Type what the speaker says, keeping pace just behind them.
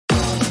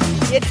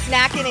Get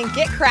snacking and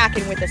get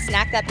cracking with a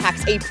snack that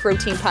packs a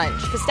protein punch.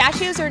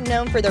 Pistachios are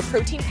known for their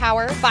protein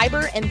power,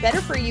 fiber, and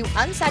better-for-you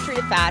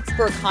unsaturated fats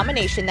for a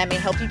combination that may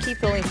help you keep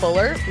feeling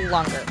fuller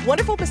longer.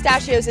 Wonderful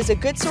Pistachios is a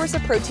good source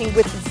of protein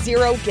with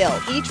zero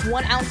guilt. Each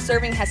 1-ounce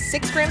serving has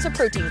 6 grams of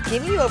protein,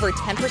 giving you over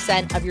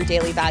 10% of your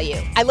daily value.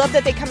 I love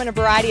that they come in a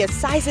variety of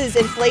sizes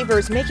and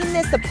flavors, making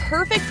this the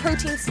perfect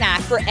protein snack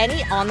for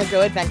any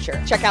on-the-go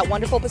adventure. Check out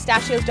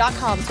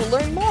wonderfulpistachios.com to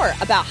learn more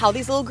about how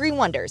these little green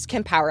wonders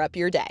can power up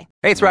your day.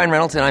 Hey, it's Ryan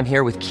Reynolds, and I'm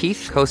here with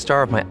Keith,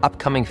 co-star of my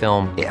upcoming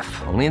film, If,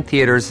 only in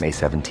theaters May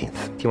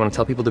 17th. Do you want to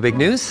tell people the big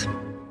news?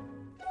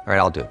 All right,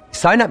 I'll do it.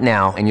 Sign up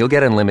now and you'll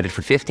get unlimited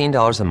for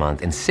 $15 a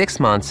month and 6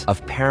 months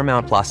of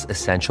Paramount Plus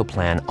Essential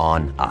Plan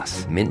on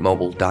us.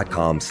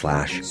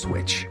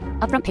 MintMobile.com/switch.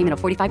 Upfront payment of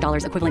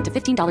 $45 equivalent to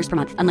 $15 per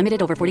month.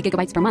 Unlimited over 40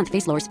 gigabytes per month.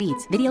 Face lower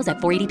speeds. Videos at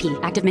 480p.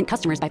 Active Mint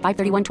customers by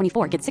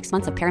 531.24 get 6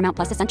 months of Paramount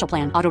Plus Essential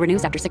Plan. Auto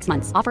renews after 6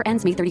 months. Offer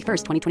ends May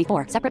 31st,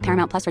 2024. Separate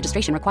Paramount Plus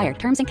registration required.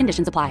 Terms and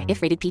conditions apply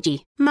if rated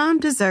PG. Mom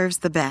deserves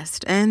the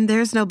best, and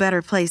there's no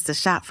better place to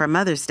shop for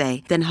Mother's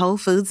Day than Whole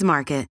Foods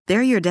Market.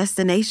 They're your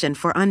destination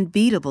for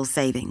unbeatable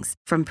savings.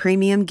 From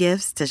premium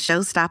gifts to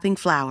show-stopping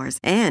flowers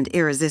and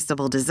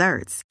irresistible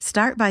desserts.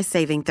 Start by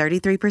saving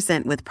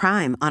 33% with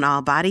Prime on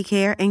all body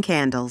care and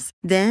candles.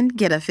 Then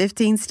get a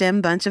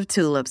 15-stem bunch of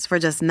tulips for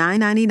just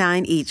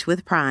 $9.99 each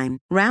with Prime.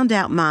 Round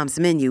out Mom's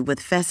menu with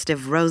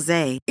festive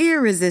rosé,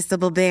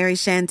 irresistible berry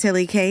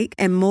chantilly cake,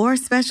 and more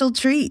special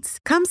treats.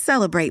 Come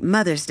celebrate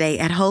Mother's Day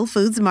at Whole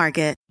Foods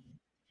Market.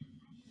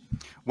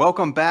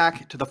 Welcome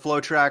back to the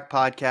FloTrack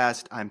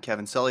podcast. I'm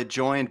Kevin Sully,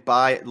 joined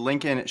by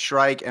Lincoln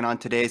Shrike, and on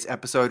today's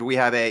episode, we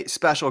have a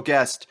special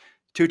guest,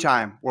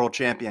 2-time world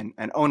champion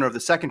and owner of the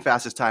second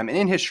fastest time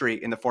in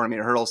history in the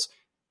 400-meter hurdles.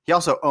 He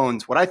also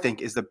owns what I think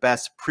is the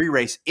best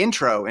pre-race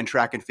intro in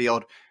track and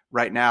field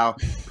right now.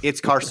 It's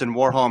Karsten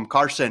Warholm.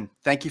 Karsten,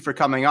 thank you for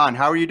coming on.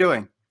 How are you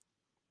doing?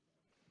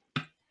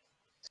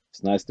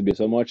 It's nice to be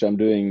so much. I'm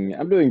doing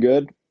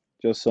good.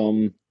 Just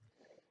some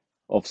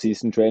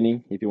off-season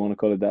training, if you want to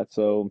call it that.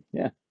 So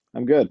yeah,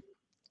 I'm good.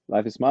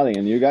 Life is smiling,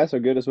 and you guys are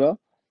good as well.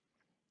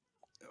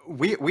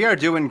 We are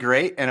doing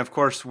great, and of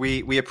course,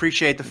 we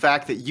appreciate the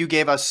fact that you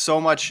gave us so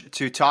much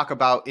to talk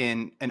about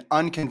in an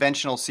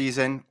unconventional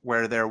season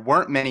where there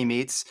weren't many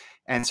meets,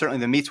 and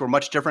certainly the meets were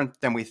much different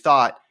than we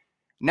thought.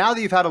 Now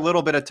that you've had a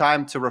little bit of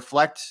time to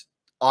reflect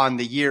on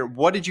the year,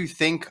 what did you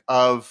think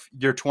of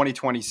your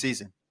 2020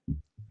 season?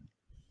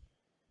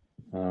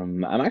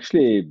 I'm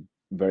actually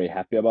very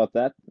happy about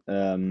that.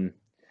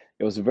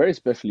 It was a very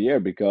special year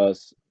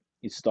because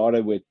it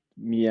started with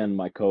me and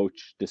my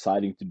coach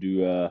deciding to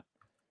do a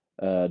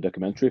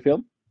documentary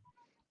film.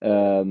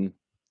 And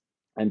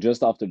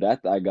just after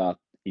that, I got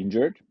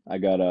injured. I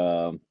got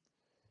a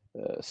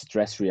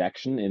stress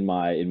reaction in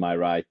my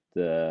right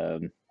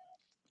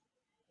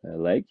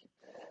leg.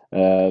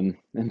 And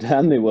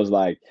then it was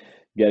like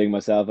getting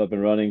myself up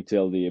and running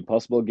till the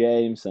Impossible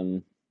Games.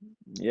 And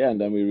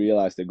then we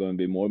realized there are going to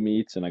be more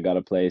meets, and I got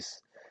a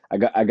place. I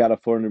got a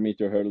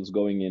 400-meter hurdles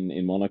going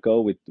in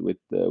Monaco with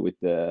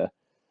the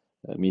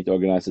meet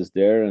organizers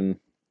there, and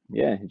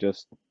yeah, it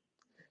just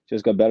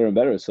got better and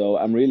better. So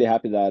I'm really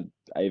happy that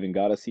I even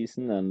got a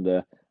season, and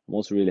I'm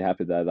also really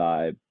happy that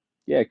I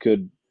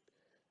could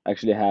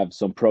actually have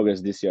some progress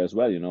this year as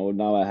well. You know,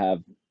 now I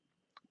have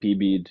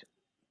PB'd,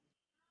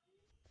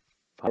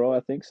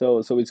 I think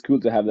so. So it's cool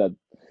to have that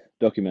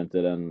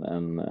documented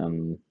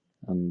and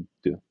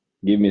to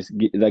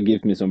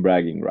gives me some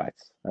bragging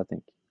rights, I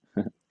think.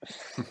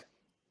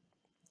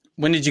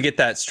 When did you get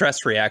that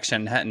stress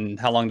reaction, and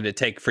how long did it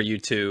take for you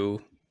to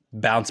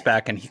bounce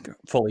back and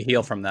fully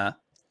heal from that?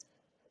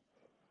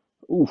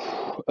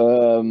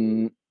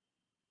 I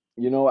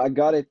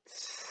got it.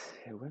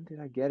 When did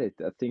I get it?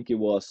 I think it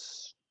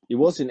was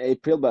in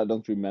April, but I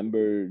don't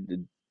remember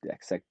the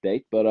exact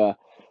date. But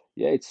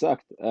it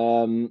sucked.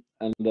 And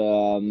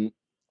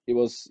it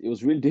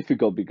was really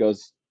difficult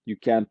because you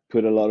can't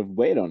put a lot of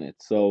weight on it.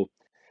 So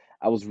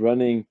I was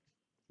running,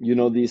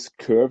 these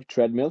curved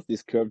treadmills.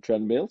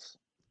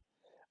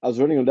 I was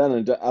running on that,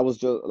 and I was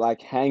just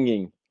like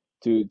hanging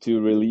to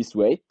release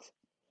weight.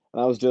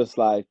 And I was just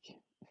like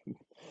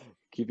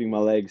keeping my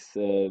legs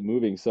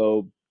moving.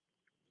 So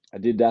I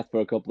did that for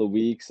a couple of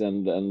weeks,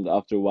 and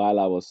after a while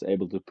I was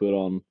able to put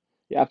on,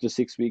 after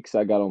 6 weeks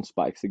I got on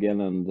spikes again,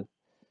 and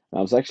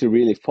I was actually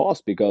really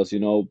fast because,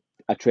 I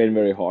trained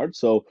very hard.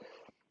 So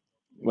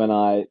when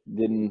I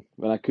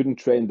couldn't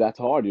train that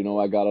hard,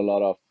 I got a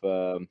lot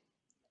of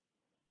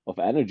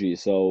energy.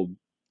 So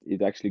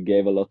it actually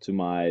gave a lot to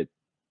my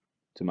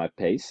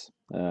pace.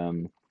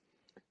 So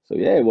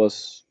yeah, it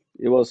was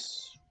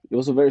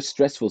a very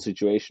stressful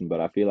situation,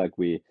 but I feel like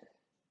we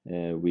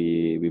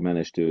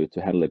managed to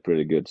handle it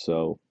pretty good.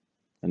 So,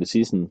 and the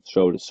season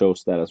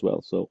shows that as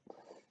well. So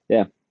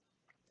yeah,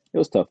 it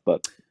was tough,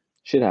 but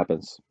shit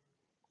happens.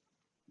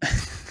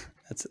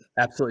 That's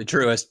absolutely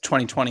true, as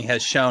 2020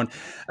 has shown.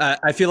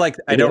 I feel like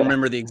I don't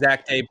remember the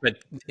exact date, but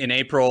in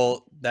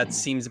April, that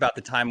seems about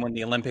the time when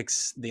the Olympic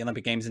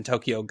Games in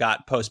Tokyo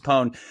got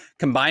postponed.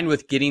 Combined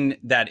with getting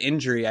that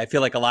injury, I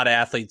feel like a lot of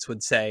athletes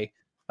would say,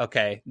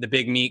 okay, the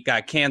big meet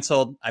got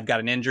canceled. I've got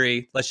an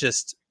injury. Let's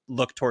just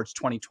look towards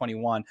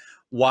 2021.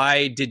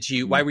 Why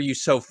were you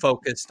so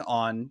focused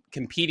on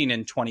competing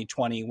in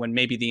 2020 when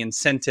maybe the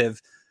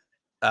incentive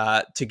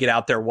to get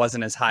out there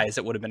wasn't as high as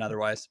it would have been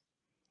otherwise?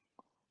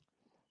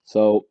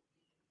 So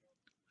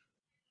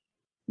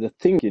the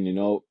thinking,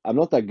 I'm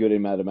not that good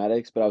in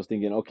mathematics, but I was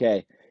thinking,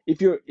 okay,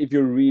 if you're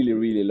really,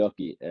 really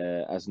lucky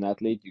as an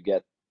athlete, you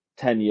get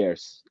 10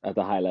 years at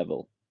a high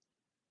level.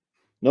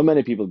 Not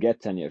many people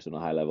get 10 years on a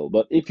high level,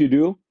 but if you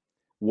do,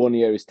 1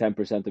 year is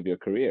 10% of your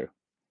career.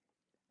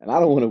 And I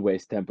don't want to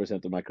waste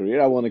 10% of my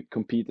career. I want to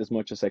compete as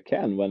much as I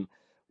can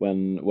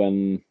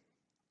when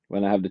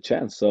I have the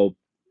chance. So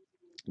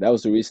that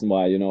was the reason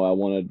why, I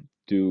wanted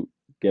to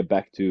get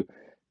back to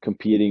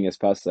competing as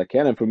fast as I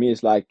can. And for me,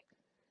 it's like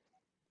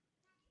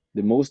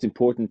the most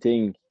important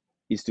thing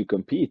is to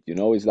compete.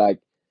 It's like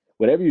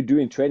whatever you do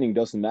in training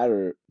doesn't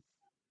matter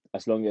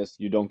as long as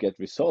you don't get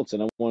results.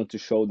 And I wanted to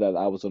show that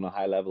I was on a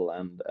high level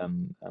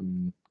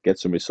and get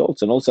some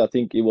results. And also, I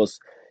think it was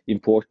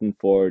important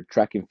for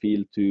track and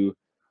field to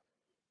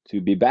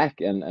be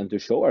back and to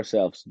show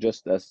ourselves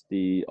just as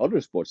the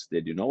other sports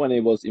did, and it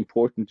was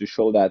important to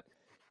show that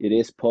it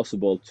is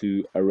possible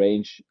to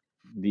arrange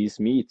these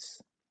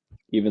meets,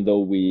 even though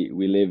we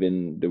live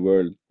in the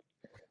world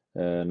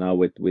now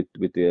with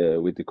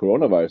the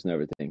coronavirus and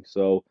everything.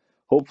 So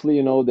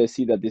hopefully, they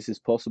see that this is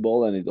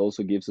possible, and it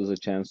also gives us a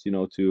chance,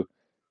 to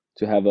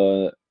have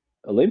a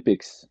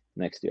Olympics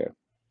next year.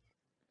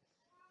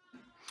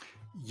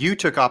 You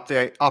took up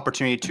the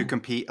opportunity to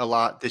compete a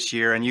lot this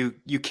year, and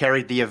you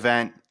carried the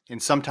event. In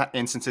some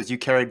instances, you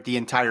carried the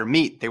entire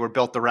meet. They were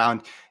built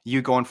around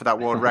you going for that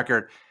world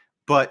record.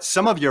 But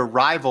some of your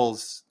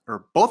rivals,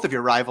 or both of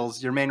your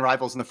rivals, your main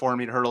rivals in the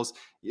 400-meter hurdles,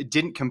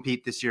 didn't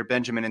compete this year,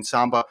 Benjamin and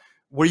Samba.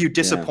 Were you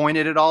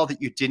disappointed at all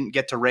that you didn't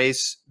get to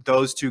race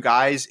those two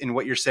guys in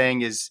what you're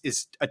saying is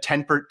a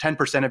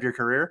 10% of your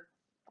career?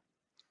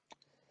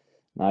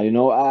 Now,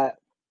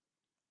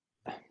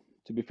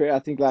 to be fair, I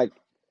think like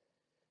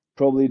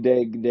probably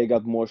they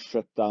got more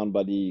shut down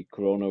by the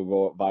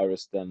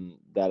coronavirus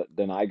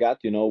than I got.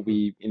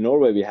 We in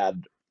Norway I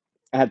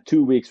had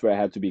 2 weeks where I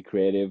had to be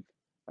creative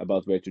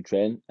about where to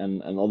train,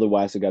 and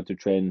otherwise I got to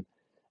train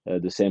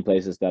the same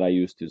places that I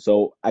used to.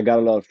 So I got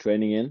a lot of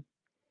training in.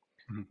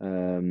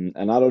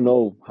 And I don't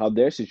know how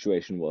their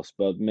situation was,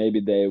 but maybe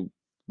they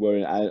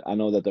were. I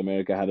know that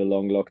America had a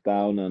long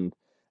lockdown,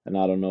 and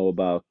I don't know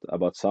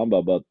about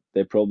Samba, but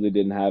they probably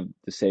didn't have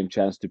the same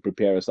chance to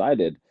prepare as I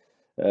did.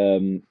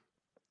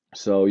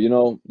 So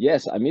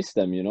yes, I miss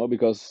them,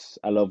 because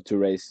I love to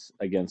race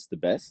against the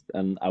best,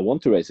 and I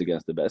want to race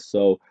against the best.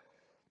 So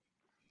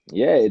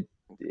yeah,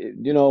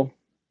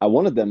 I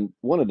wanted them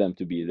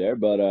to be there,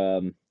 but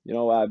I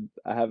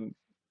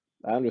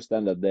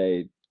understand that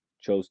they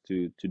chose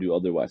to do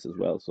otherwise as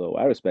well. So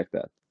I respect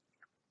that.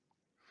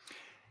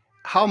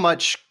 How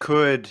much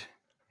could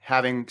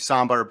having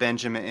Samba or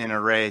Benjamin in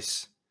a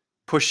race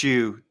push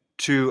you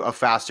to a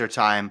faster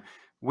time?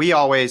 We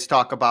always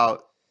talk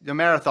about the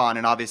marathon,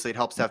 and obviously it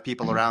helps to have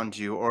people around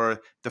you,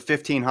 or the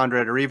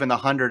 1500 or even the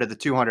 100 or the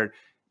 200.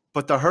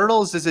 But the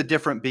hurdles is a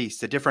different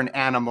beast, a different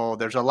animal.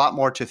 There's a lot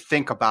more to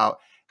think about.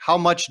 How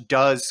much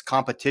does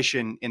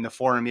competition in the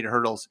 400-meter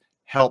hurdles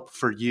help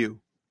for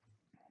you?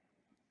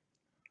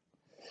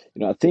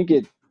 I think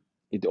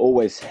it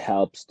always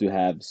helps to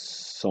have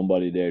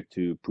somebody there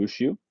to push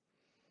you,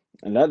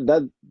 and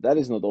that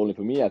is not only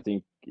for me. I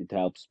think it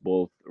helps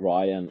both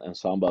Ryan and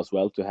Samba as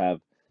well to have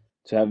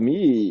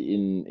me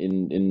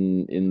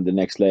in the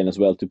next lane as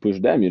well to push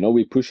them.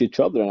 We push each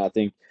other, and I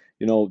think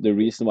the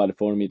reason why the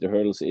 400-meter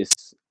hurdles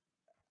is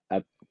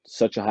at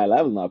such a high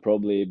level now,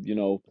 probably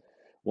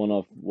one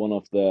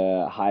of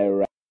the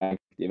higher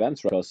ranked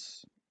events,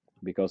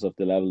 because of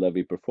the level that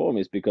we perform,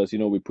 is because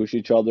we push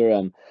each other,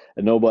 and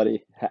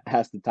nobody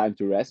has the time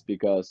to rest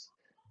because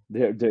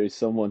there is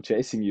someone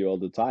chasing you all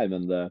the time,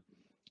 and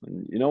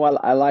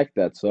I like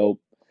that. So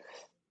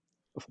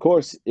of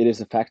course it is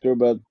a factor,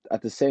 but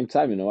at the same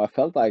time, I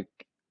felt like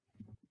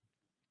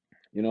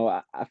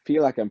I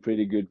feel like I'm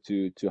pretty good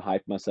to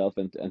hype myself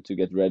and to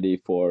get ready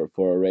for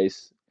a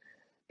race,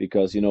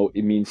 because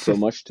it means so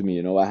much to me.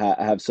 I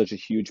have such a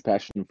huge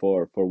passion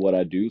for what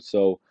I do.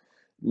 So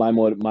my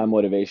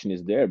motivation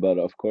is there, but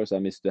of course I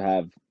miss to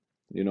have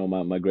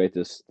my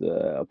greatest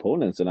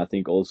opponents, and I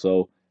think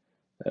also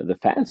the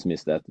fans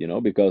miss that,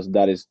 because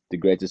that is the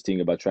greatest thing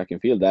about track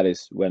and field. That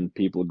is when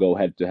people go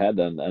head to head,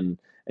 and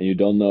you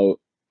don't know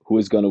who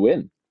is going to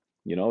win.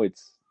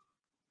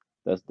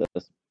 That's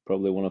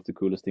probably one of the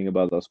coolest thing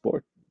about our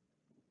sport.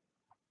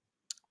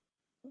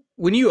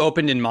 When you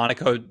opened in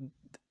Monaco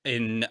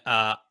in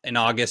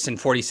August in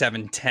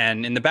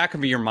 47:10, in the back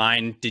of your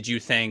mind, did you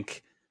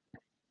think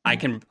I'm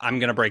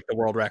going to break the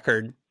world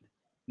record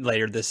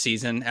later this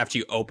season after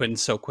you opened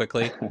so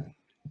quickly?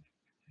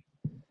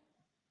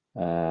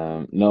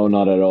 No,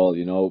 not at all.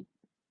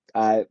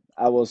 I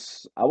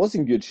was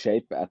in good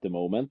shape at the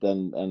moment,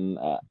 and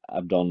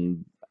I've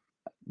done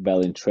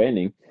well in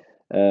training,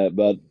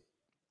 but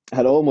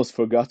had almost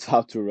forgot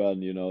how to run,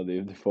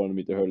 the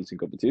 400-meter hurdles in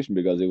competition,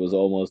 because it was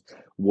almost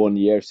 1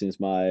 year since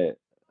my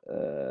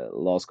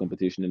last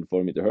competition in the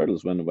 400-meter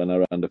hurdles, when I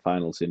ran the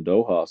finals in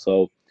Doha.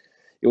 So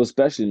it was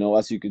special,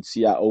 as you could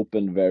see, I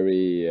opened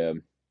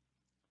very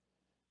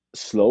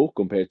slow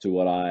compared to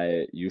what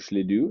I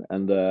usually do,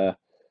 and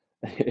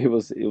it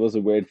was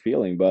a weird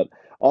feeling. But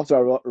after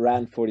I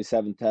ran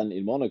 47:10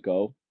 in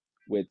Monaco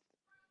with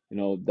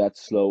that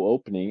slow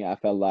opening, I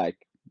felt like,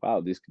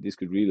 wow, this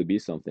could really be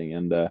something.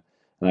 And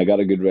I got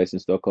a good race in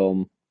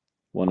Stockholm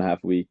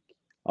 1.5 week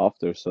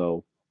after,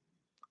 so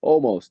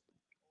almost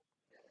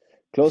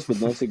close,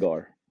 but no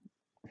cigar.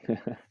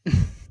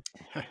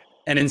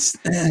 And in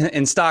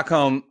in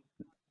Stockholm,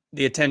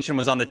 the attention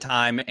was on the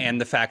time and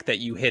the fact that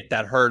you hit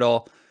that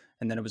hurdle.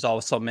 And then it was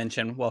also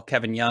mentioned, well,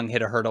 Kevin Young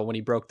hit a hurdle when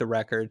he broke the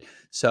record.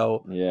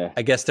 So Yeah.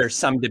 I guess there's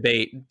some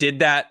debate. Did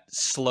that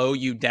slow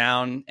you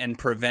down and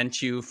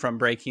prevent you from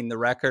breaking the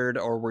record,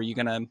 or were you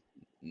going to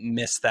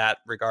miss that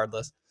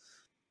regardless?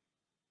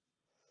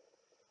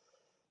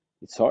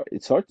 It's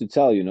hard to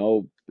tell,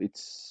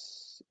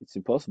 it's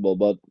impossible.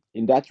 But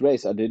in that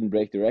race, I didn't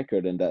break the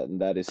record, and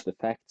that is the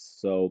facts.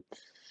 So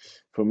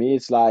for me,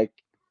 it's like,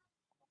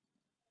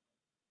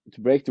 to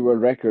break the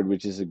world record,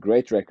 which is a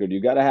great record, you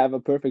got to have a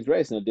perfect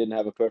race, and I didn't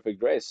have a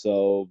perfect race,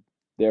 so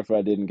therefore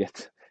I didn't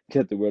get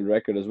the world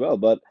record as well.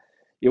 But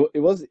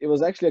it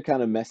was actually a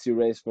kind of messy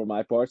race for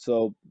my part.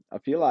 So I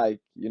feel like,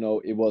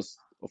 it was,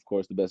 of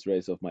course, the best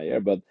race of my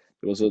year, but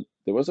there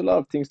was a lot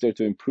of things there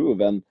to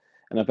improve. And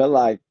I felt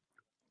like,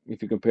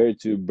 if you compare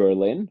it to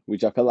Berlin,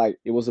 which I felt like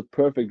it was a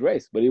perfect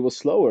race, but it was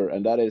slower,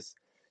 and that is,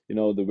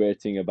 the weird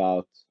thing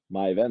about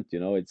my event.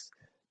 It's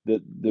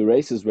the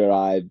races where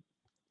I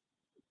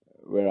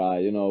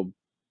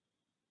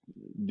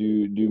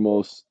do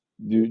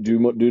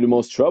the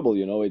most trouble.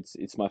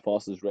 It's my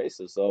fastest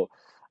races. So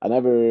I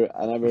never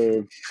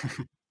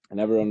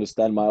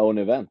understand my own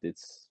event.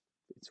 It's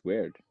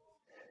weird.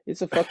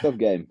 It's a fucked up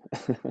game.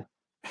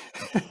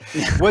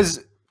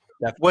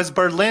 Was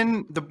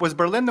Berlin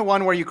the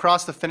one where you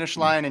crossed the finish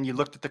line and you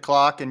looked at the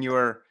clock and you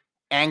were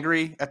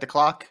angry at the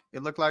clock?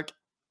 It looked like,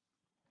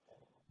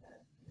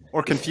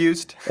 or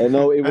confused.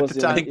 No, it at was the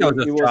in, time? I think that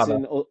was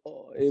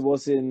it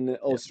was in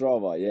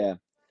Ostrava. Yeah.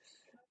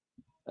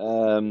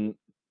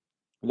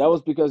 That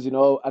was because,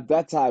 at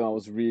that time I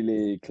was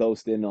really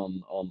closed in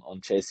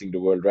on chasing the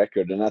world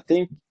record. And I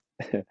think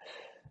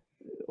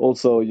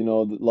also,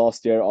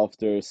 last year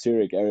after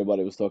Zurich,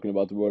 everybody was talking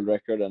about the world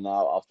record, and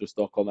now after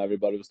Stockholm,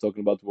 everybody was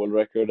talking about the world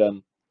record,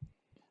 and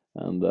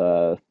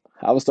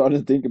I was starting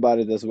to think about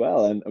it as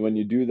well. And when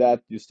you do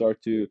that, you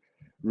start to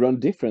run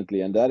differently,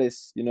 and that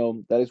is,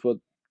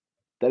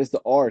 that is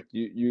the art.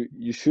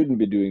 You shouldn't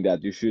be doing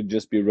that. You should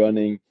just be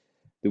running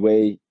the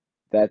way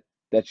that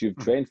you've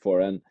trained for.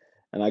 And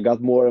I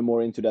got more and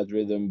more into that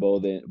rhythm,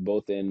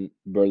 both in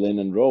Berlin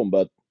and Rome.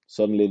 But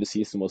suddenly the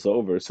season was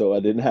over, so I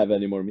didn't have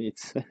any more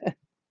meets.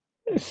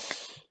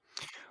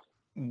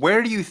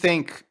 Where do you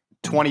think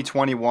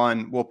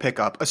 2021 will pick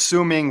up,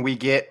 assuming we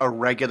get a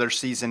regular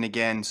season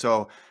again?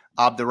 So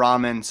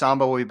Abdurrahman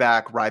Samba will be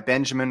back. Rai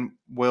Benjamin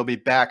will be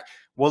back.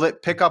 Will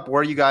it pick up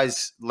where you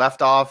guys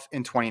left off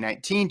in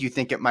 2019? Do you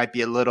think it might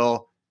be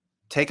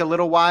take a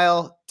little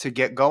while to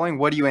get going?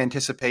 What do you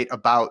anticipate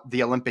about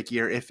the Olympic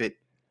year if it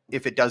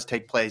does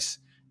take place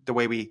the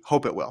way we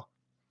hope it will?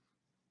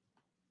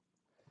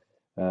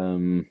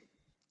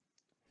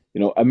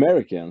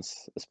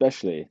 Americans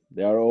especially,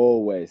 they're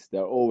always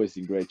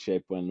in great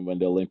shape when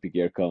the Olympic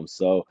year comes.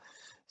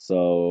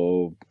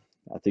 So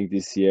I think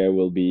this year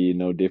will be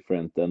no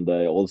different. And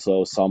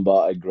also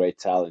Samba, a great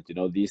talent.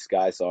 These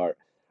guys are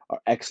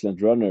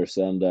excellent runners,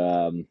 and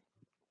I'm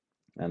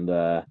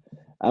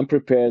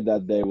prepared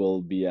that they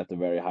will be at a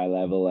very high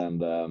level.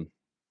 And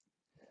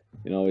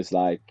it's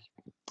like,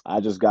 I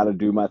just got to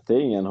do my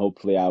thing, and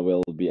hopefully I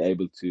will be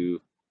able to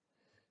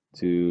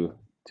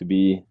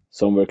be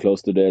somewhere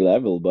close to their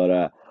level.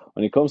 But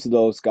when it comes to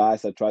those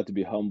guys, I try to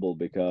be humble,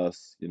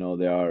 because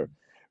they are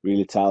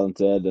really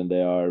talented and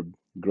they are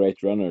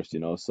great runners.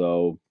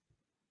 So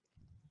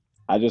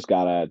I just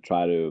gotta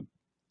try to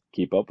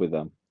keep up with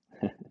them.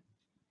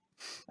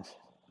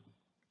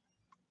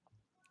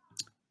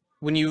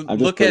 When you I'm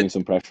just look putting at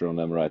some pressure on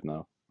them right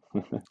now.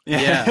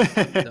 Yeah,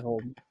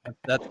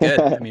 that's good.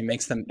 I mean, it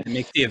makes the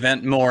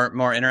event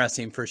more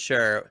interesting for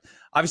sure.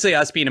 Obviously,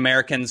 us being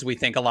Americans, we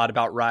think a lot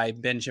about Rai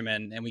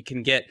Benjamin, and we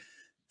can get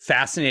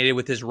fascinated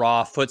with his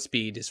raw foot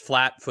speed, his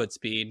flat foot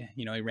speed.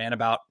 He ran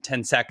about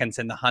 10 seconds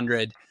in the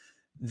 100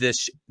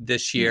 this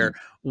year.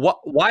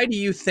 Why do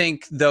you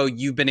think, though,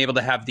 you've been able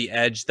to have the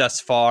edge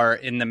thus far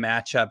in the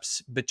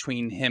matchups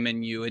between him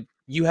and you?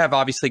 You have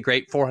obviously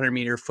great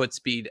 400-meter foot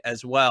speed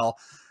as well,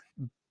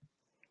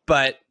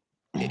 but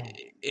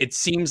it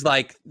seems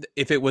like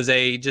if it was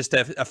just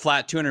a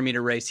flat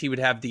 200-meter race, he would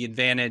have the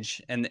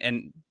advantage,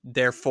 and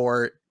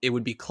therefore it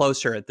would be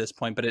closer at this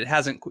point. But it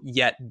hasn't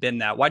yet been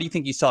that. Why do you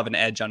think you still have an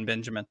edge on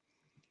Benjamin?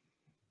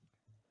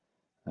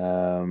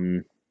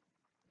 I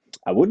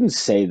wouldn't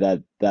say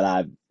that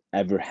I've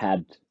ever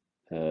had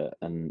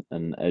an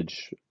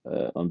edge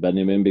on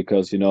Benjamin,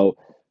 because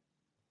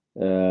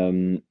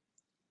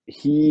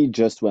he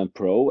just went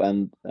pro,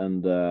 and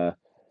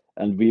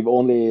we've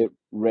only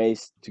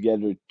raced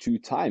together 2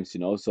 times,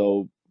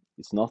 so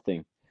it's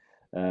nothing.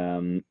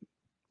 Um,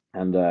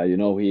 and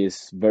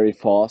he's very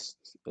fast.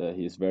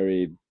 He's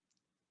really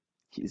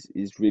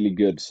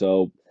good.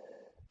 So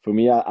for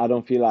me, I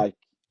don't feel like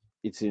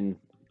it's in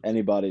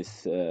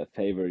anybody's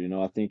favor.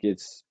 I think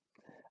it's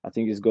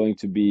going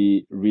to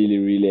be really,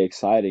 really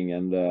exciting,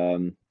 and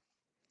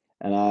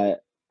I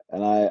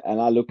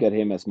look at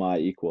him as my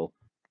equal.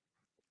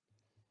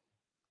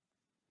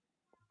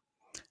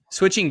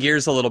 Switching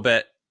gears a little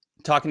bit,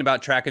 talking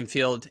about track and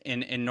field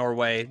in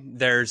Norway,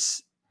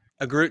 there's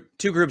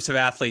two groups of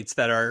athletes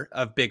that are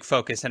of big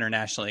focus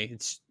internationally.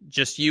 It's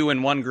just you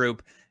in one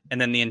group, and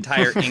then the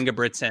entire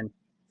Ingebrigtsen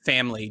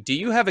family. Do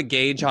you have a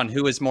gauge on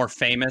who is more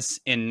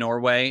famous in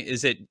Norway?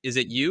 Is it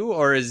you,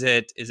 or is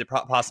it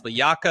possibly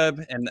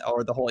Jakob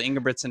or the whole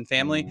Ingebrigtsen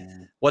family?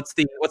 What's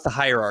the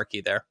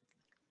hierarchy there?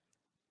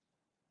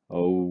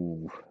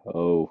 Oh.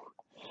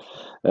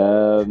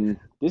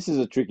 This is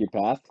a tricky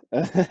path.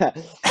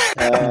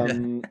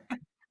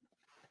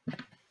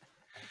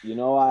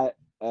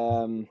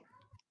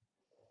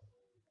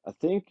 I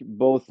think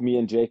both me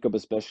and Jacob,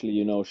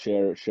 especially,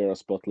 share a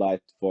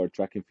spotlight for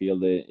track and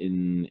field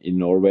in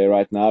Norway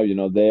right now.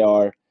 They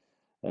are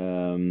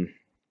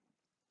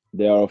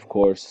of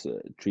course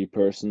three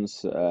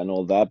persons and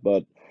all that,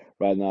 but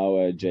right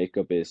now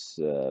Jacob is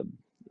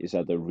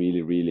at a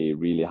really, really,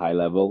 really high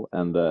level,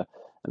 and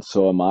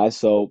so am I.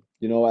 So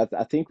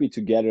I think we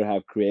together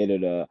have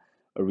created a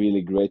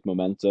really great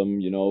momentum.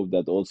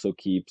 That also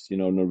keeps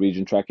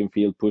Norwegian track and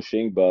field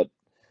pushing, but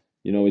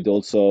it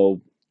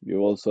also you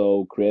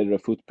also created a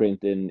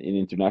footprint in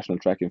international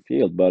track and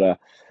field. But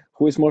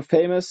who is more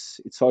famous?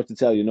 It's hard to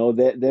tell.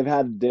 They've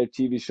had their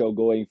TV show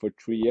going for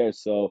 3 years,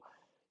 so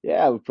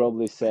yeah, I would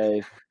probably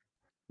say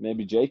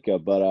maybe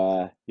Jacob, but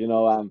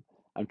I'm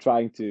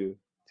trying to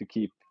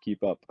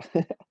keep up.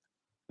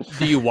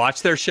 Do you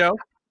watch their show?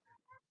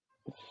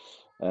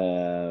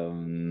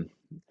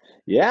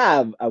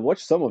 Yeah, I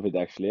watched some of it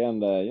actually,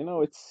 and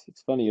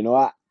it's funny.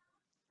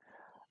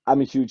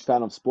 I'm a huge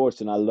fan of sports,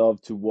 and I love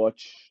to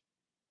watch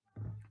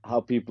how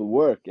people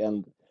work,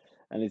 and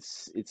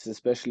it's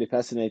especially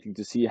fascinating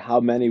to see how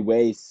many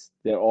ways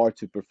there are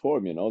to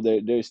perform.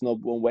 There's not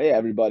one way.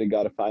 Everybody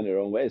got to find their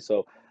own way.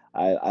 So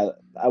I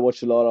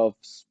watch a lot of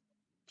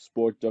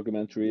sport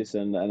documentaries,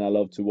 and I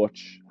love to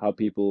watch how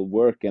people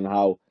work and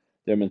how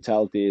their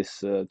mentality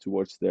is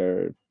towards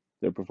their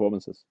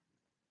performances.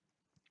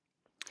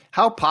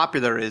 How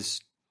popular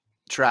is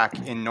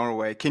track in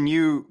Norway? Can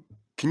you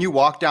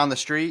walk down the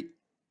street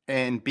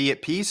and be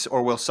at peace,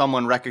 or will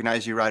someone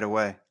recognize you right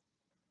away?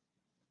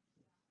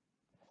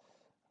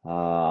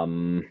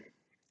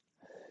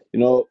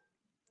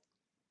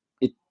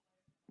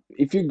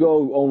 If you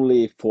go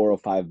only 4 or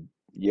 5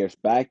 years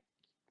back,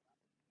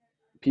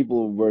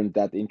 people weren't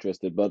that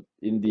interested. But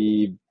in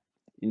the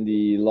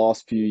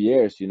last few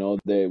years,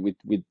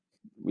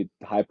 with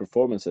high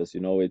performances,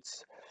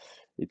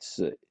 it's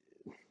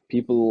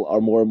people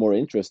are more and more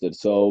interested.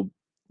 So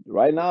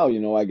right now,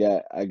 I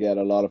get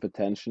a lot of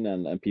attention,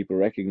 and people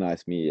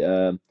recognize me.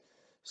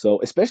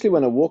 So especially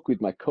when I walk with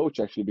my coach,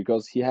 actually,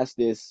 because he has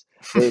this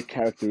very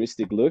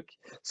characteristic look.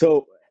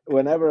 So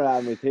whenever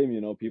I'm with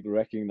him, people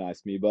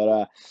recognize me.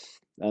 But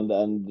and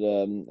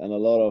a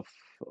lot of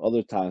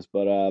other times.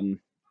 But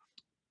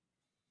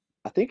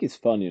I think it's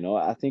fun.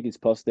 I think it's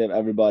positive.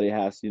 Everybody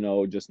has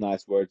just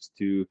nice words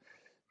to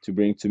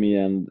bring to me,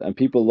 and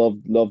people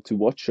love to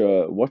watch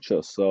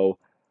us. So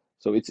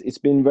it's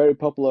been very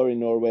popular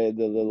in Norway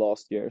the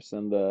last years,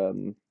 and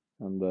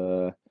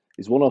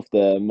it's one of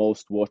the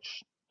most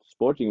watched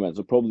sporting events,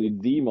 or probably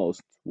the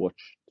most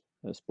watched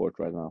sport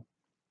right now.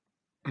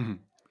 Mm-hmm.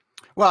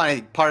 Well, I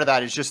think part of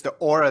that is just the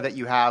aura that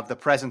you have, the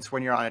presence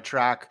when you're on a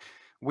track.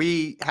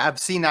 We have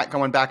seen that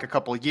going back a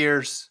couple of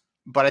years,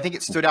 but I think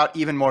it stood out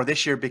even more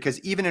this year because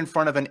even in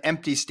front of an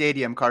empty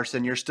stadium,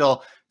 Karsten, you're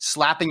still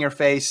slapping your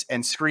face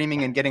and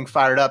screaming and getting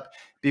fired up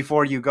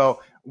before you go.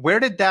 Where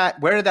did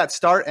that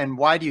start, and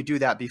why do you do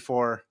that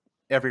before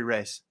every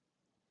race?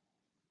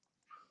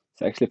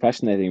 It's actually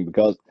fascinating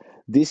because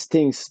this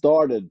thing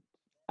started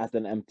at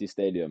an empty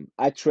stadium.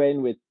 I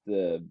train with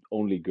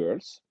only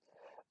girls.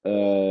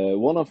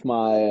 One of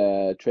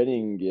my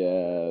training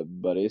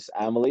buddies,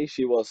 Emily,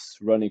 she was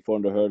running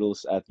 400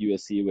 hurdles at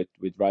USC with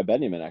Rai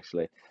Benjamin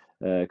actually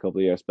a couple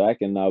of years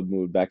back, and now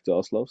moved back to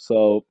Oslo.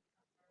 So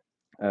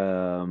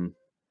I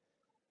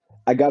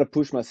got to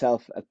push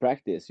myself at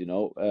practice,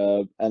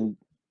 and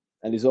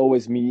it's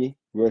always me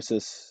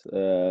versus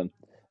the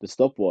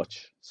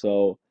stopwatch.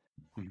 So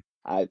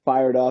I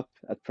fired up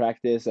at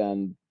practice,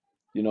 and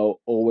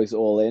always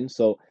all in.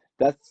 So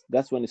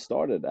that's when it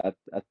started at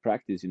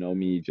practice.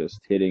 Me just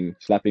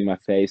slapping my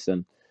face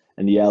and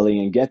yelling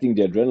and getting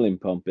the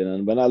adrenaline pumping.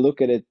 And when I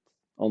look at it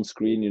on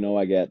screen,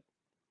 I get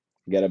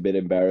a bit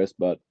embarrassed,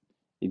 but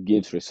it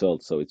gives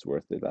results, so it's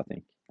worth it, I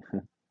think.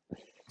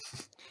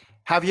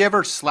 Have you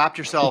ever slapped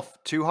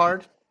yourself too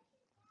hard?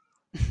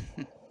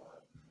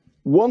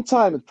 One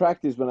time at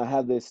practice when I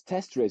had this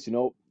test race,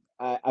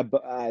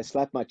 I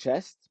slapped my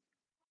chest.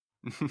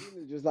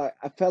 Really just like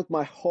I felt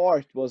my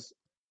heart was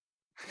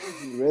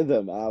in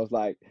rhythm. I was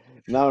like,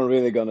 now I'm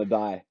really gonna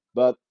die.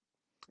 But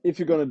if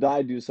you're gonna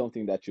die, do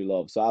something that you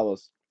love. So I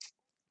was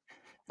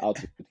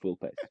out with full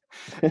pace.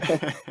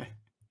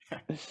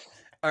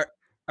 Are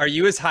are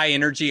you as high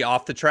energy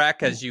off the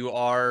track as you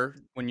are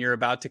when you're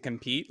about to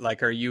compete?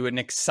 Like, are you an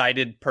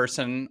excited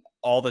person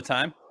all the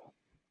time?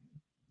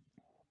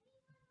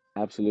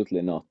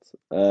 Absolutely not.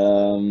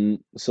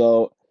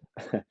 So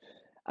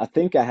I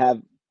think I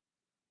have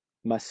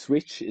my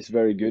switch is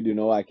very good.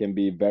 I can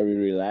be very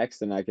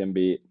relaxed and I can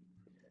be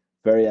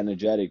very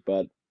energetic,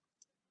 but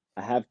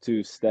I have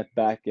to step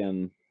back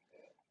and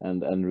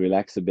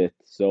relax a bit.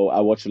 So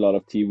I watch a lot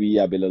of TV,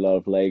 I build a lot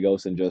of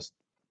Legos and just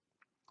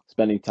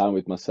spending time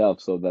with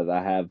myself so that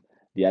I have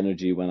the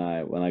energy when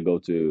I go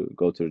to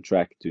the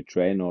track to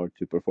train or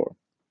to perform.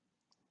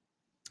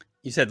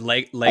 You said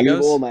I leave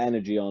all Legos? my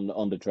energy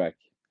on the track.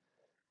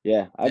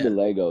 Yeah, I Yeah. build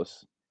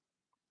Legos,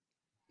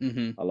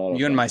 Hmm. a lot of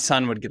You and my them.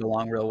 son would get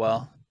along real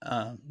well.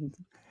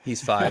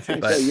 He's I 5,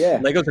 think so, but yeah.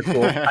 Legos are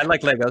cool. I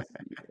like Legos.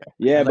 I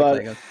Yeah, like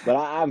but Legos.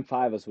 I'm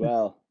 5 as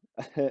well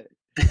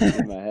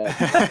in my head.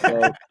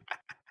 So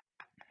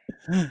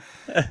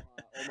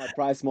all my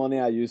prize money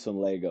I use on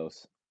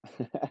Legos.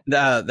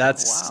 No, Oh,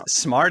 that's wow.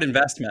 smart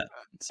investment.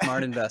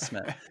 Smart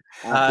investment.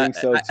 I Uh, think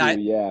so too, I,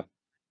 yeah.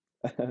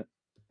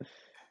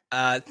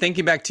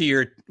 Thinking back to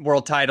your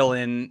world title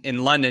in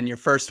London, your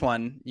first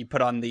one, you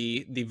put on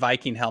the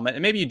Viking helmet,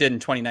 and maybe you did in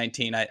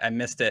 2019. I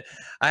missed it.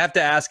 I have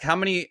to ask, how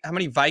many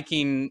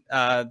Viking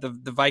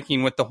the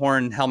Viking with the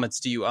horn helmets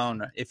do you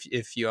own,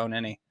 if you own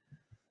any?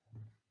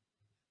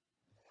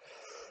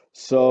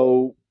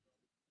 So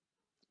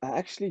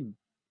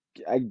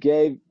I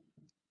gave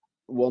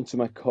one to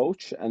my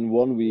coach and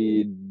one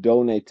we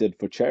donated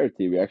for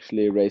charity. We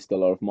actually raised a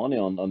lot of money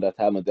on that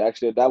helmet.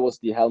 Actually, that was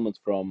the helmet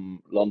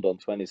from London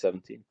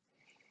 2017.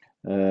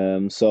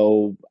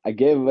 So I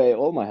gave away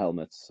all my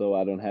helmets, so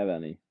I don't have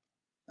any.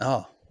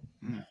 Oh,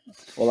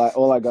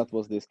 All I got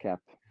was this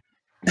cap.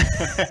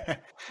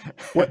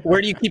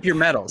 where do you keep your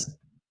medals?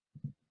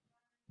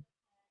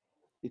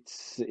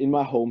 It's in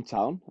my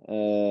hometown,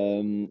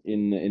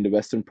 in the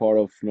western part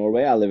of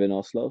Norway. I live in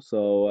Oslo,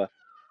 so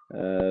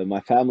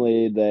my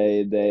family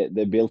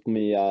they built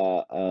me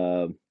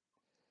uh,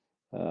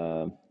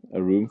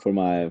 a room for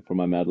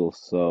my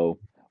medals. So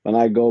when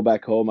I go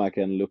back home, I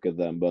can look at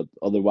them. But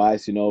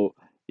otherwise,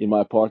 in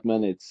my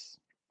apartment,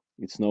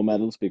 it's no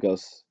medals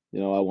because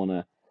I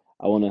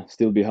wanna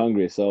still be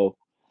hungry. So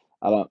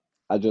I don't.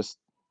 I just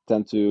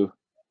tend to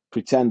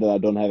pretend that I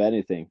don't have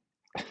anything.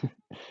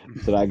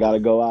 So I gotta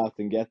go out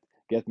and get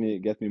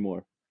me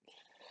more.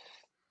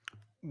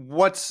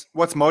 What's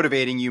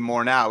motivating you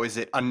more now? Is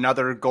it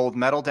another gold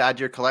medal to add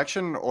to your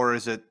collection, or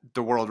is it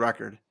the world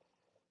record?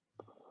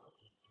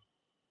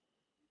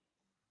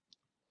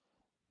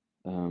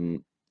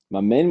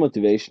 My main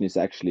motivation is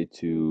actually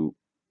to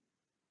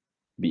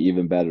be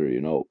even better.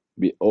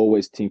 We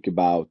always think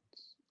about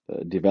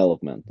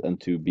development and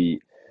to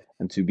be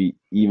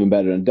even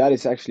better, and that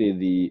is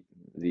actually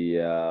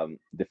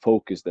the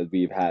focus that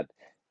we've had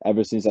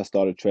ever since I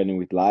started training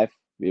with Life.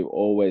 We've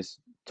always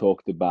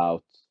talked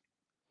about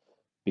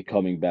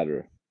becoming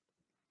better.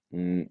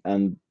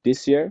 And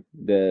this year,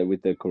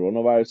 with the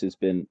coronavirus, it's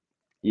been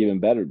even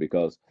better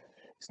because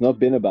it's not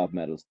been about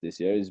medals this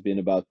year. It's been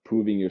about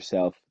proving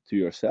yourself to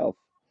yourself.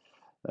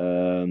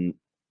 Um,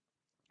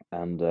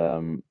 and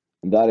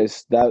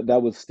that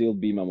will still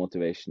be my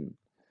motivation.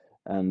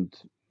 And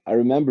I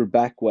remember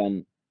back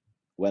when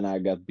I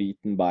got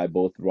beaten by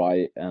both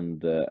Rai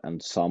and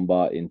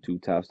Samba in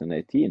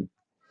 2018.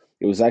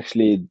 It was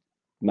actually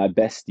my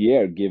best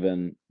year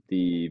given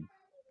the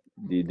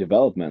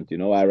development.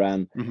 I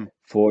ran Mhm.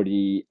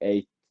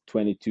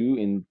 48:22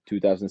 in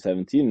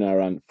 2017, and I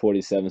ran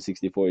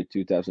 47:64 in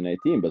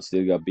 2018, but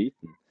still got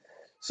beaten.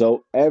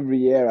 So every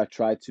year I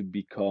try to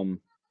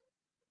become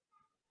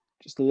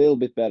just a little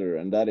bit better,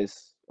 and that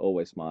is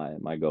always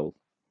my goal.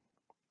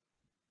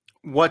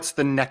 What's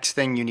the next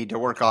thing you need to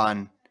work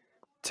on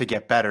to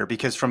get better?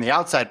 Because from the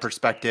outside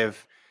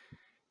perspective,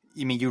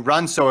 you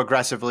run so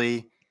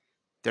aggressively.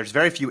 There's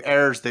very few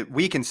errors that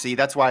we can see.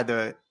 That's why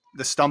the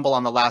stumble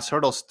on the last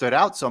hurdle stood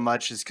out so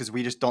much, is because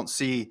we just don't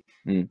see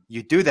Mm.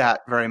 you do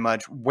that very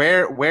much.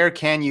 Where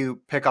can you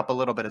pick up a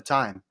little bit of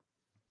time?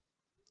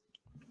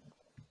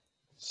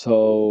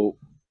 So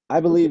I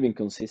believe in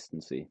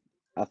consistency.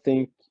 I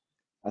think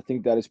I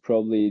think that is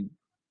probably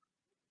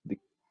the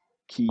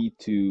key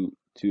to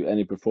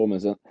any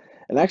performance,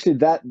 and actually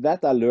that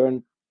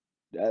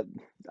uh,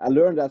 I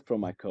learned that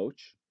from my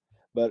coach,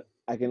 but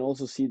I can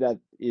also see that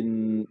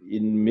in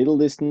middle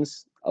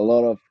distance, a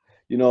lot of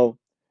you know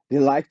they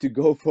like to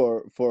go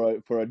for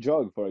a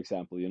jog, for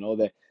example.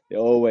 They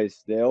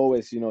always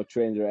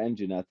train their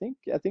engine. I think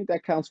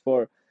that counts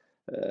for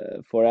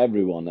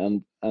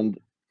everyone, and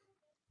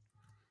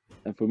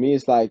for me,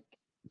 it's like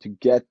to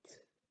get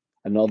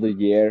another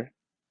year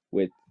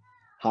with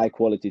high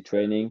quality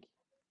training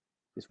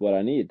is what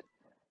I need,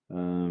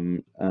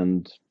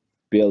 and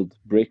build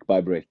brick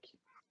by brick.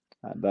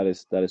 That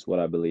is what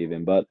I believe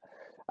in. But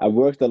I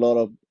worked a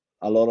lot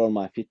on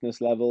my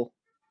fitness level.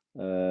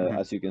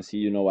 As you can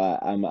see,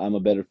 I'm a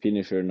better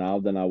finisher now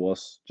than I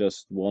was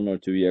just 1 or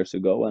 2 years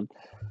ago,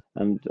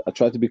 and I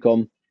try to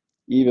become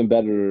even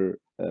better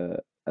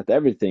at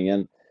everything.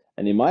 And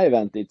in my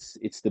event,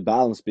 it's the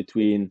balance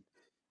between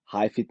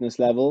high fitness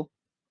level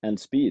and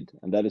speed,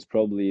 and that is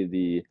probably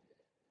the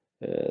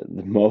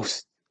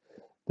most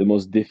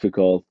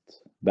difficult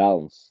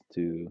balance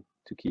to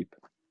keep,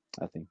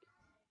 I think.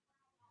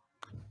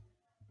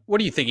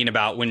 What are you thinking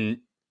about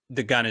when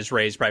the gun is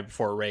raised right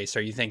before a race?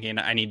 Are you thinking,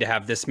 I need to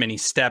have this many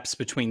steps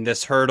between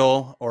this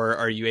hurdle, or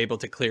are you able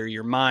to clear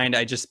your mind?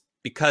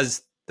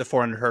 Because the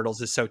 400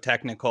 hurdles is so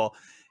technical,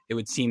 it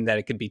would seem that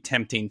it could be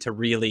tempting to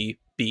really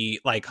be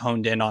like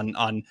honed in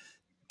on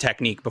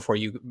technique before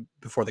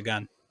the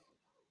gun.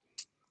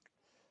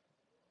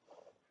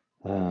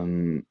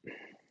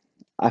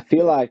 I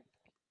feel like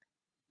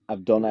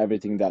I've done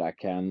everything that I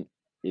can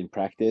in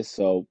practice,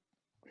 so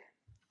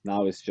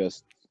now it's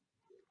just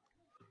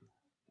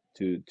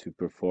to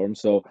perform.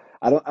 So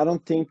I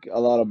don't think a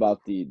lot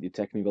about the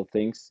technical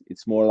things.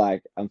 It's more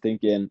like I'm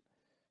thinking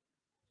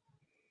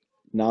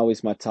now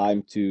is my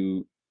time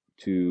to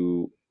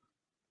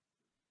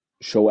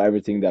show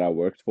everything that I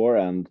worked for,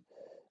 and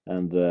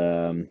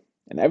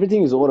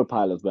everything is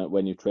autopilot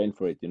when you train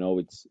for it.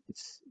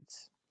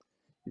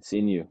 It's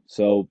in you.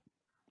 So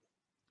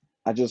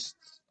I just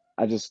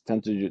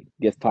tend to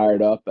get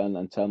fired up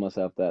and tell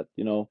myself that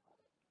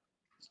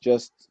it's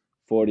just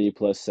 40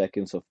 plus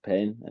seconds of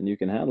pain and you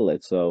can handle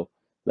it. So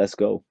let's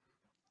go.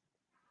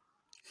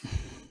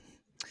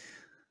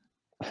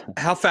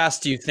 How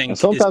fast do you think And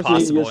sometimes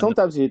is possible?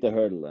 sometimes you hit a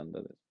hurdle, and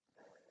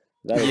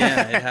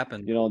yeah, it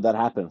happens.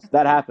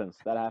 That happens.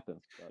 But,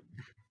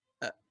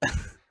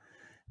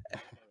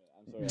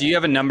 do you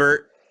have a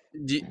number?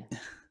 Do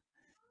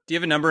you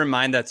have a number in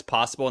mind that's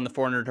possible in the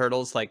 400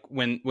 hurdles? Like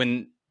when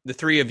the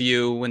three of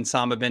you, when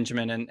Samba,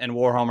 Benjamin, and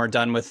Warholm are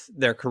done with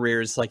their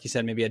careers, like you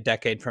said, maybe a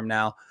decade from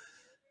now,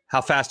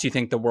 how fast do you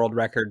think the world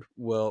record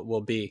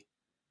will be?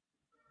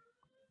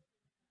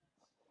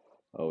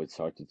 Oh, it's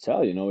hard to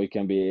tell. It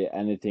can be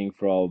anything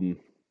from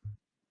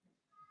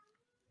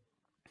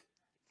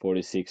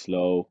 46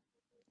 low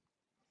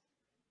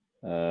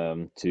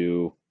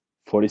to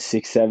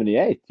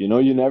 46.78.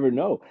 You never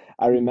know.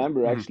 I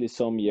remember actually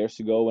some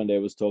years ago when they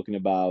was talking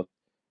about,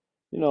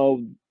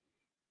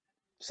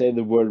 say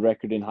the world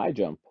record in high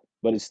jump,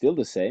 but it's still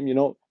the same.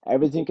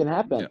 Everything can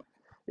happen.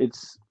 Yeah.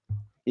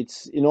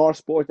 It's in our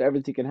sport,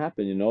 everything can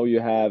happen. You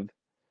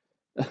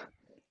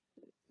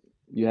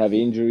have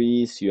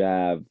injuries, you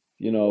have,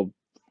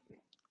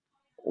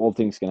 all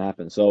things can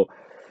happen. So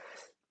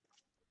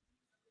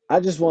I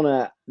just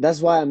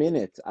that's why I'm in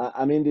it.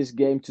 I'm in this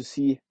game to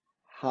see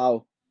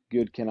how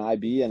good can I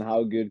be and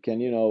how good can,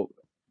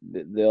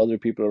 the other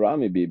people around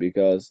me be,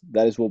 because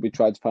that is what we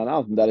try to find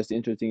out. And that is the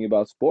interesting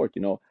about sport,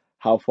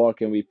 how far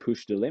can we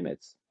push the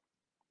limits?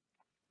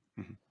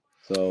 Mm-hmm.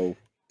 So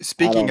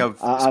speaking of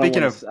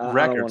records,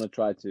 I don't want to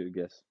try to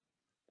guess.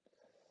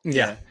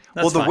 Yeah.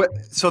 Well,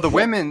 the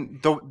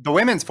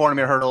women's 400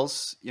 meter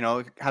hurdles,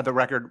 had the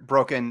record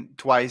broken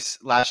twice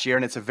last year,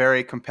 and it's a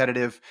very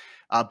competitive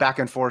back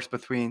and forth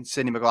between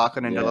Sydney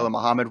McLaughlin and Dalilah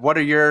Muhammad. What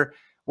are your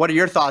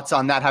thoughts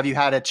on that? Have you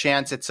had a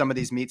chance at some of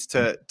these meets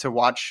to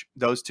watch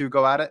those two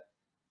go at it?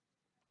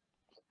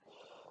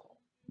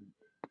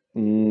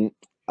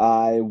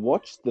 I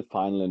watched the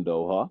final in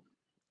Doha,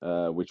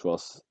 which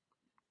was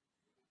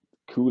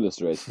the coolest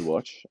race to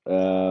watch.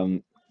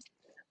 I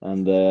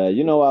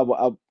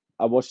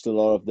watched a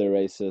lot of the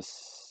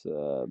races,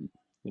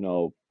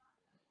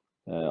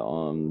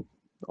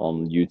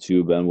 on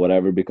YouTube and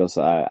whatever, because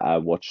I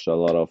watched a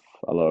lot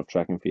of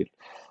track and field,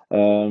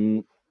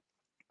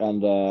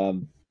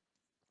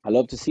 I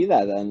love to see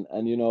that, and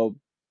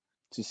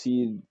to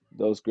see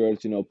those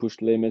girls push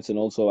the limits. And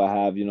also I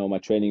have my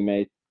training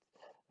mate,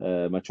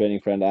 my training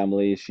friend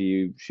Emily.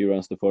 She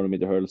runs the 400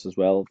 meter hurdles as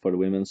well for the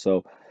women.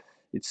 So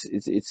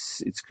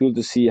it's cool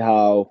to see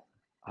how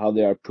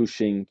they are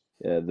pushing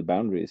the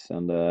boundaries,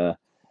 and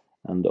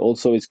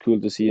also it's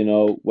cool to see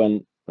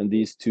when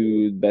these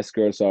two best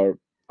girls are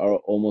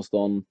almost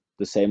on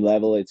the same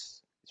level.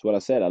 It's what I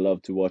said. I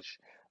love to watch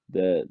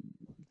the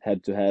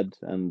head to head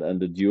and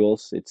the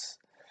duels. It's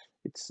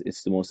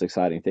the most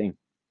exciting thing.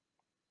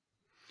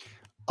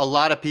 A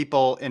lot of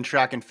people in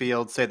track and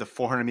field say the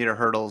 400 meter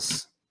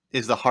hurdles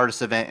is the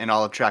hardest event in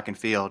all of track and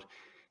field.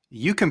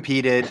 You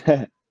competed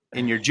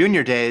in your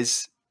junior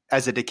days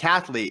as a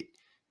decathlete,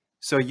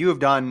 so you have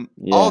done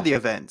all the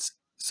events.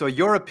 So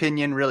your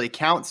opinion really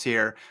counts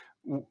here.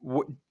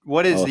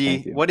 What is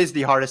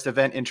the hardest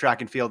event in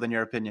track and field in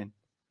your opinion?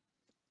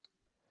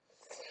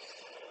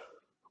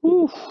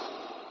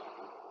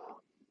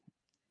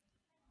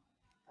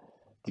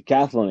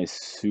 Decathlon is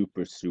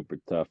super, super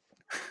tough,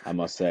 I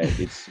must say.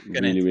 It's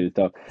really, really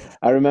tough.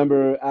 I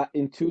remember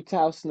in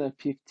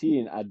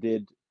 2015, I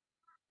did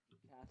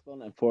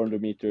decathlon and 400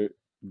 meter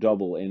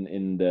double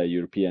in the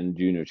European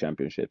Junior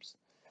Championships.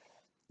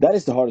 That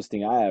is the hardest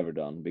thing I ever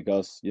done,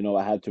 because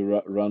I had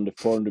to run the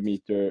 400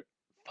 meter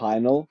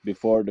final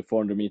before the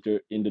 400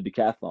 meter in the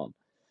decathlon,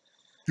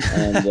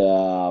 and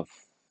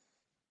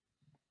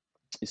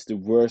it's the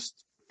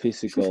worst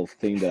physical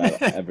thing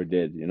that I ever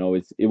did. You know,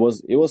 it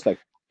was like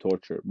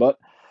torture, but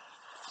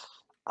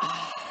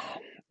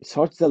it's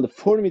hard to tell. The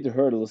 400 meter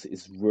hurdles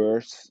is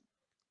worse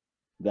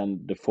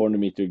than the 400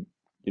 meter,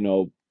 you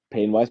know,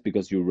 pain wise,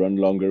 because you run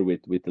longer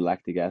with the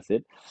lactic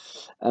acid.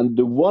 And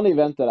the one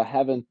event that I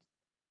haven't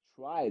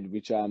tried,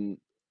 which I'm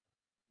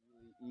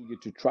really eager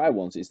to try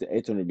once, is the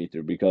 800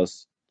 meter,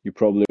 because you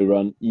probably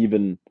run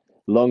even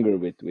longer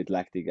with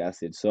lactic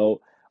acid. So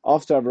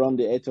after I've run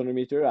the 800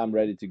 meter, I'm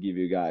ready to give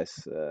you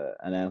guys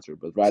an answer.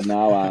 But right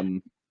now,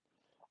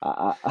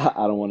 I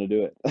don't want to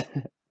do it.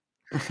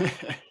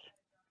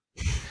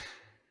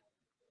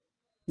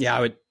 Yeah,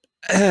 I would.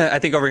 I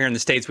think over here in the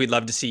States, we'd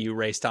love to see you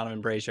race Donovan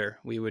Brazier.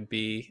 We would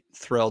be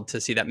thrilled to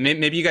see that.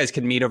 Maybe you guys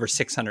could meet over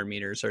 600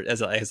 meters, or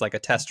as like a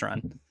test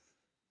run.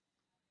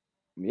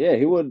 Yeah,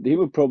 he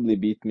would probably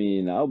beat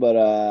me now, but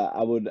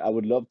I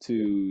would love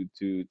to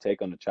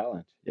take on the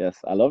challenge. Yes,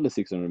 I love the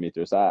 600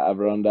 meters. I've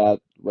run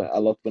that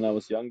a lot when I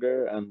was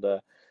younger, and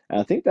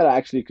I think that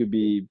actually could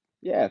be,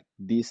 yeah,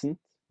 decent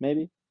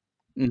maybe.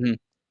 Mm-hmm.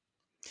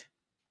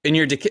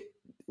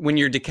 When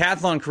your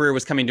decathlon career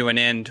was coming to an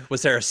end,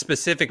 was there a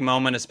specific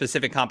moment, a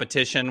specific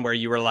competition where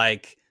you were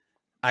like,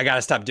 I got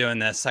to stop doing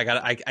this.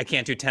 I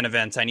can't do 10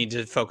 events. I need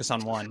to focus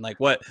on one. Like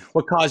what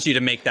caused you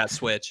to make that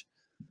switch?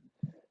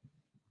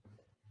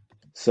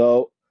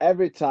 So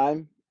every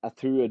time I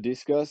threw a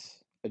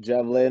discus, a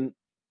javelin,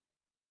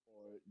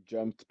 or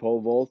jumped pole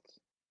vault,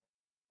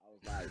 I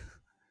was like, I'm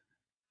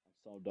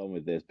so done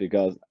with this,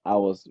 because I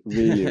was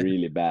really,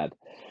 really bad.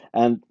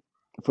 And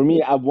for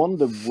me, I won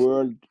the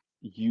World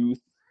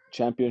Youth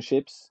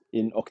Championships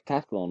in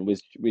octathlon,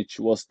 which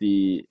was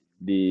the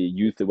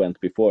youth event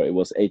before. It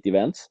was 8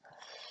 events.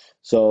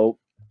 So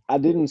I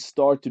didn't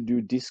start to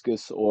do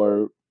discus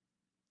or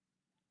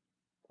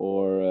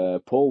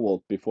pole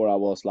vault before I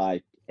was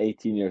like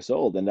 18 years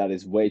old, and that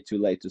is way too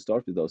late to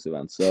start with those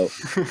events. So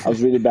I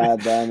was really bad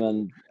at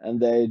them, and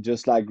they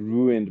just like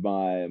ruined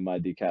my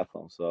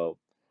decathlon. So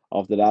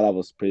after that, I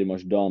was pretty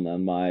much done,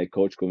 and my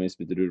coach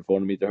convinced me to do the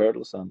 400 meter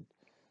hurdles, and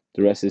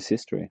the rest is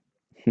history.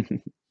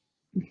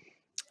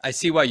 I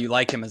see why you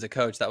like him as a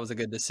coach. That was a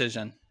good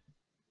decision.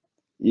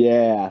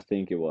 Yeah, I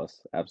think it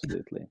was,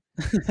 absolutely.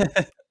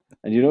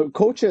 And you know,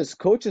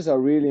 coaches are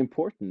really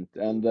important,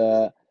 and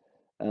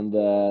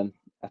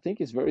I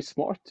think it's very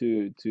smart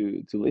to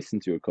listen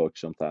to your coach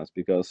sometimes,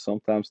 because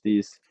sometimes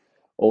these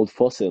old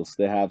fossils,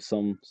 they have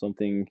some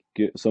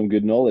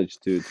good knowledge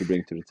to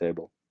bring to the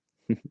table.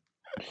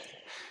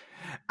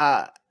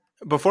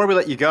 Before we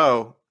let you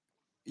go,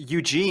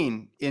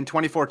 Eugene in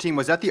 2014,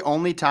 was that the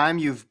only time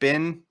you've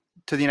been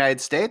to the United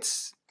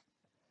States?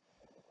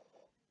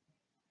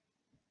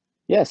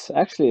 Yes,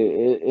 actually,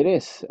 it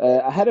is.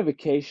 I had a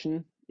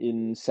vacation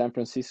in San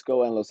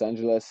Francisco and Los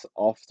Angeles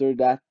after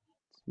that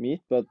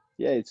meet, but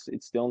yeah,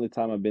 it's the only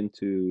time I've been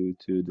to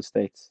the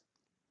States.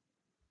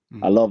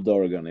 I loved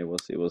Oregon. It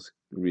was a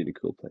really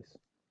cool place.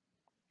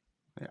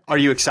 Are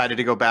you excited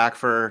to go back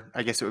for,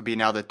 I guess it would be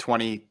now the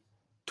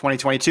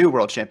 2022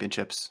 World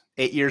Championships,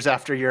 8 years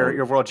after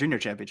your World Junior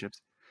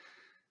Championships?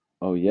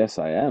 Oh yes,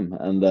 I am,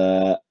 and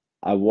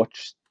I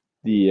watched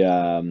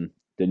the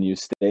new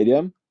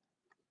stadium,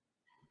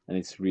 and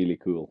it's really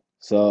cool.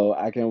 So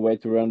I can't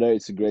wait to run there.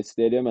 It's a great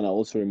stadium, and I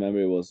also remember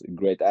it was a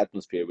great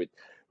atmosphere with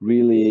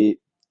really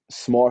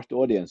smart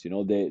audience. You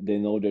know, they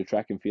know their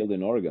track and field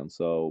in Oregon,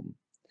 so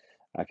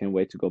I can't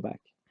wait to go back.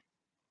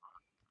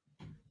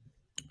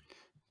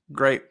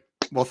 Great.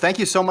 Well, thank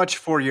you so much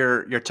for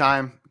your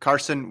time,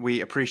 Karsten.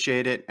 We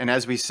appreciate it. And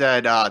as we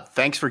said,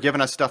 thanks for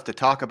giving us stuff to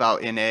talk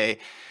about in a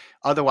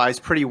otherwise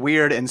pretty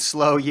weird and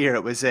slow year.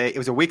 It was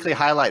a weekly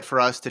highlight for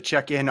us to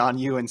check in on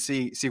you and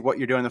see what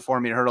you're doing in the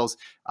 400 meter hurdles.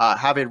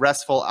 Have a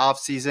restful off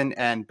season,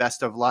 and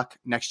best of luck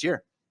next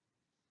year.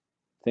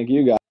 Thank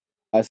you,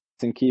 guys,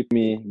 and keep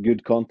me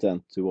good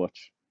content to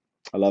watch.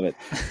 I love it.